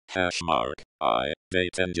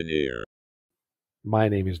#idataengineer. My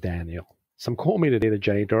name is Daniel. Some call me the Data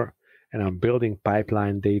Janitor, and I'm building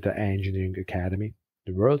Pipeline Data Engineering Academy,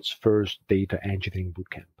 the world's first data engineering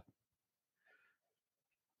bootcamp.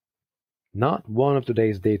 Not one of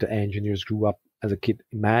today's data engineers grew up as a kid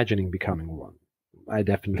imagining becoming one. I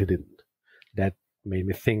definitely didn't. That made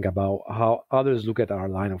me think about how others look at our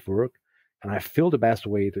line of work, and I feel the best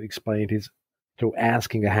way to explain it is through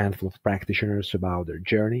asking a handful of practitioners about their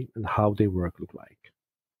journey and how their work look like.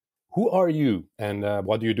 Who are you and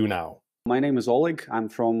what do you do now? My name is Oleg. I'm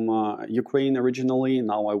from Ukraine originally.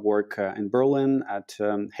 Now I work in Berlin at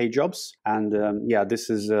HeyJobs. And this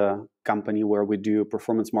is a company where we do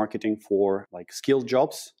performance marketing for like skilled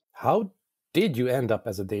jobs. How did you end up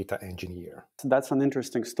as a data engineer? That's an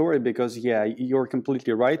interesting story because, you're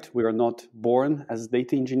completely right. We are not born as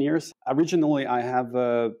data engineers. Originally, I have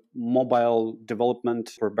a mobile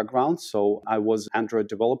development background. So I was Android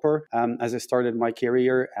developer as I started my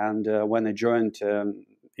career. And when I joined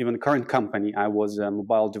even the current company, I was a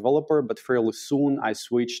mobile developer, but fairly soon I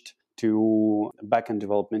switched to backend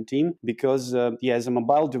development team because, as a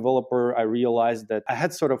mobile developer, I realized that I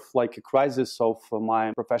had sort of like a crisis of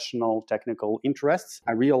my professional technical interests.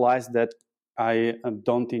 I realized that I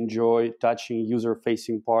don't enjoy touching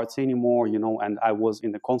user-facing parts anymore, and I was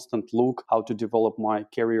in a constant look how to develop my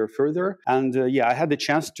career further. And I had the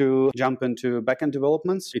chance to jump into backend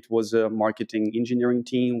developments. It was a marketing engineering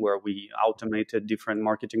team where we automated different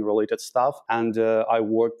marketing-related stuff. And I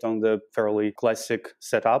worked on the fairly classic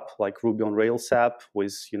setup, like Ruby on Rails app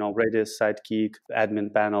with, Redis, Sidekick,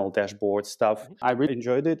 admin panel, dashboard stuff. I really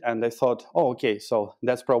enjoyed it. And I thought, so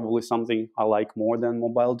that's probably something I like more than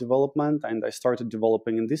mobile development. And I started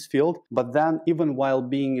developing in this field. But then even while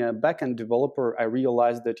being a backend developer, I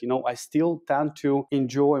realized that, I still tend to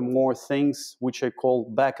enjoy more things which I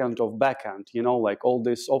call backend of backend, like all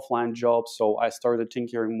these offline jobs. So I started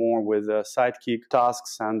tinkering more with Sidekick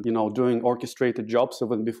tasks and, doing orchestrated jobs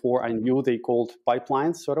even before I knew they called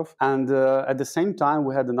pipelines sort of. And at the same time,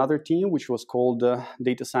 we had another team which was called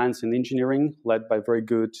Data Science and Engineering, led by a very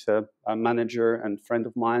good manager and friend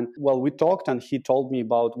of mine. Well, we talked and he told me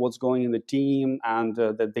about what's going in the team and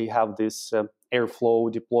that they have this Airflow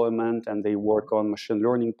deployment and they work on machine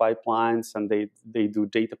learning pipelines and they do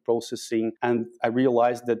data processing. And I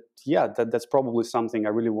realized that, that's probably something I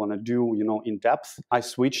really want to do, in depth. I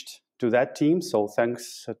switched to that team. So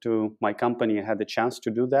thanks to my company, I had the chance to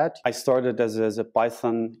do that. I started as a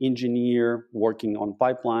Python engineer, working on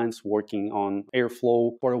pipelines, working on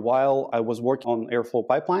Airflow. For a while, I was working on Airflow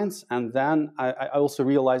pipelines. And then I also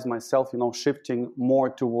realized myself, shifting more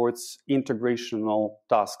towards integrational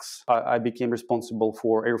tasks. I became responsible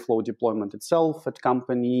for Airflow deployment itself at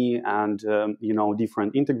company and,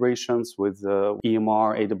 different integrations with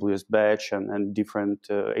EMR, AWS Batch, and different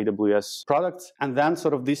AWS products. And then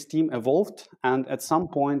sort of this team evolved. And at some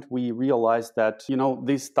point, we realized that,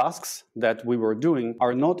 these tasks that we were doing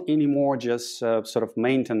are not anymore just sort of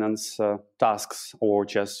maintenance tasks or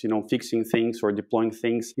just, fixing things or deploying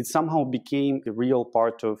things. It somehow became a real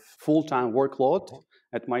part of full-time workload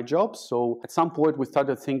at my job. So at some point, we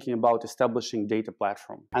started thinking about establishing data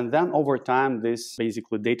platform. And then over time, this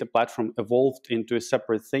basically data platform evolved into a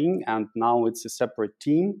separate thing. And now it's a separate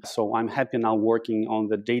team. So I'm happy now working on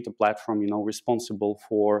the data platform, responsible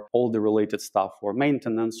for all the related stuff, for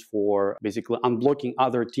maintenance, for basically unblocking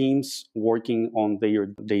other teams working on their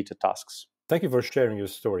data tasks. Thank you for sharing your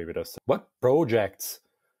story with us. What projects,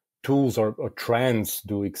 tools, or trends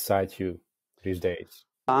do excite you these days?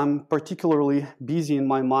 I'm particularly busy in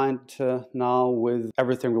my mind now with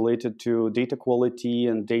everything related to data quality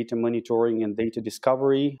and data monitoring and data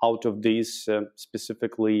discovery. Out of these,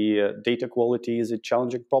 specifically, data quality is a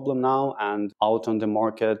challenging problem now. And out on the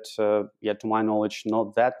market, to my knowledge,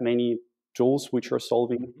 not that many tools which are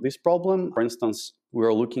solving this problem. For instance,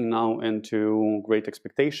 we're looking now into Great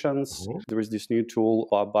Expectations. Mm-hmm. There is this new tool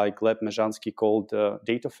by Gleb Mejansky called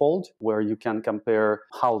DataFold, where you can compare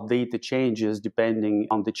how data changes depending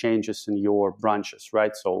on the changes in your branches,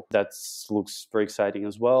 right? So that looks very exciting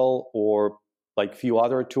as well. Or like few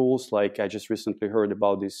other tools, like I just recently heard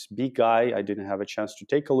about this big guy. I didn't have a chance to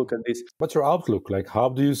take a look at this. What's your outlook? Like, how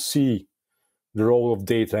do you see the role of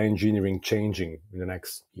data engineering changing in the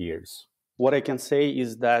next years? What I can say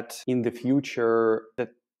is that in the future, the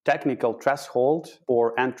technical threshold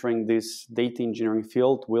for entering this data engineering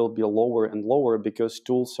field will be lower and lower because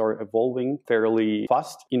tools are evolving fairly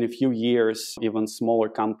fast. In a few years, even smaller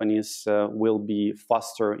companies will be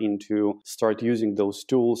faster into start using those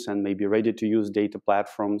tools and maybe ready to use data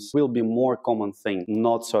platforms will be more common thing,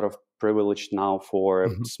 not sort of privileged now for a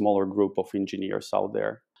smaller group of engineers out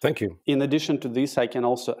there. Thank you. In addition to this, I can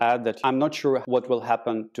also add that I'm not sure what will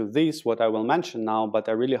happen to this, what I will mention now, but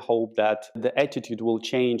I really hope that the attitude will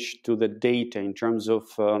change to the data in terms of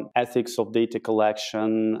ethics of data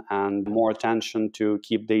collection and more attention to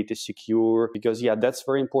keep data secure. Because, yeah, that's a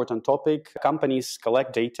very important topic. Companies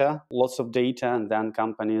collect data, lots of data, and then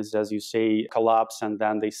companies, as you say, collapse, and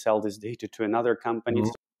then they sell this data to another company. Mm-hmm.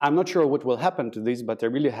 I'm not sure what will happen to this, but I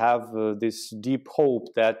really have this deep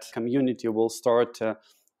hope that community will start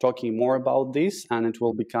talking more about this, and it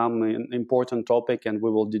will become an important topic, and we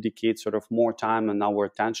will dedicate sort of more time and our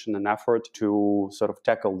attention and effort to sort of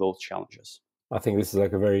tackle those challenges. I think this is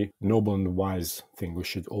like a very noble and wise thing we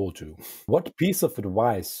should all do. What piece of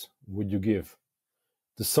advice would you give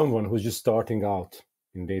to someone who's just starting out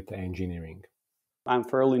in data engineering? I'm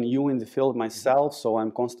fairly new in the field myself, so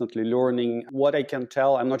I'm constantly learning. What I can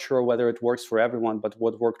tell, I'm not sure whether it works for everyone, but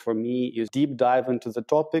what worked for me is deep dive into the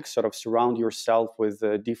topic, sort of surround yourself with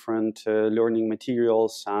different learning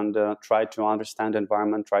materials, and try to understand the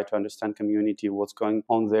environment, try to understand community, what's going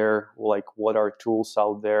on there, like what are tools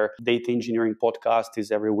out there. Data engineering podcast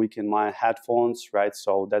is every week in my headphones, right?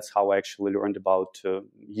 So that's how I actually learned about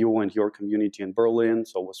you and your community in Berlin.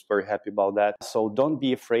 So I was very happy about that. So don't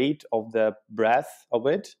be afraid of the breadth of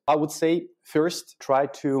it. I would say first try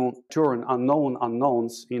to turn unknown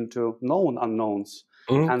unknowns into known unknowns.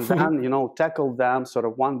 And then, tackle them sort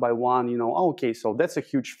of one by one, okay, so that's a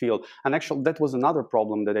huge field. And actually, that was another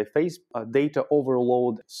problem that I faced, data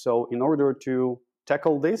overload. So in order to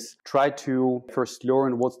tackle this, try to first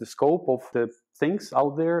learn what's the scope of the things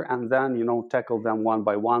out there, and then tackle them one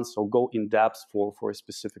by one. So go in depth for a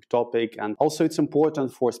specific topic. And also it's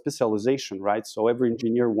important for specialization, right? So every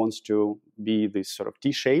engineer wants to be this sort of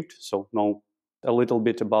T-shaped, so know a little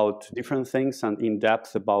bit about different things and in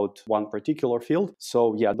depth about one particular field.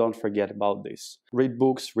 So yeah, don't forget about this. Read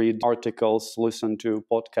books, read articles, listen to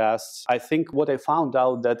podcasts. I think what I found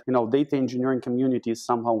out that, data engineering community is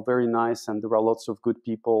somehow very nice, and there are lots of good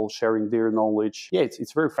people sharing their knowledge. Yeah, it's a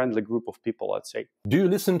very friendly group of people, I'd say. Do you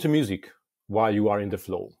listen to music while you are in the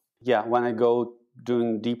flow? Yeah, when I go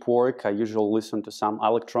doing deep work, I usually listen to some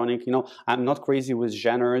electronic. I'm not crazy with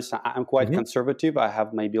genres. I'm quite conservative. I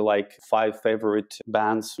have maybe like 5 favorite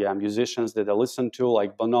bands, musicians that I listen to,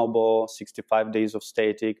 like Bonobo, 65 Days of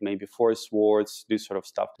Static, maybe Forest Swords, this sort of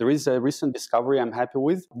stuff. There is a recent discovery I'm happy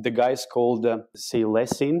with. The guy is called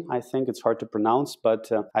Lesin. I think it's hard to pronounce,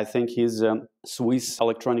 but I think he's a Swiss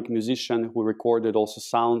electronic musician who recorded also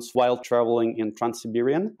sounds while traveling in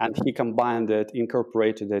Trans-Siberian, and he combined it,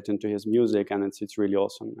 incorporated it into his music, and it's really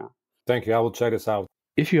awesome. Thank you. I will check this out.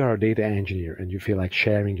 If you are a data engineer and you feel like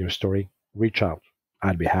sharing your story, reach out.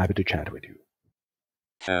 I'd be happy to chat with you.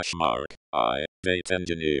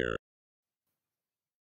 #idataengineer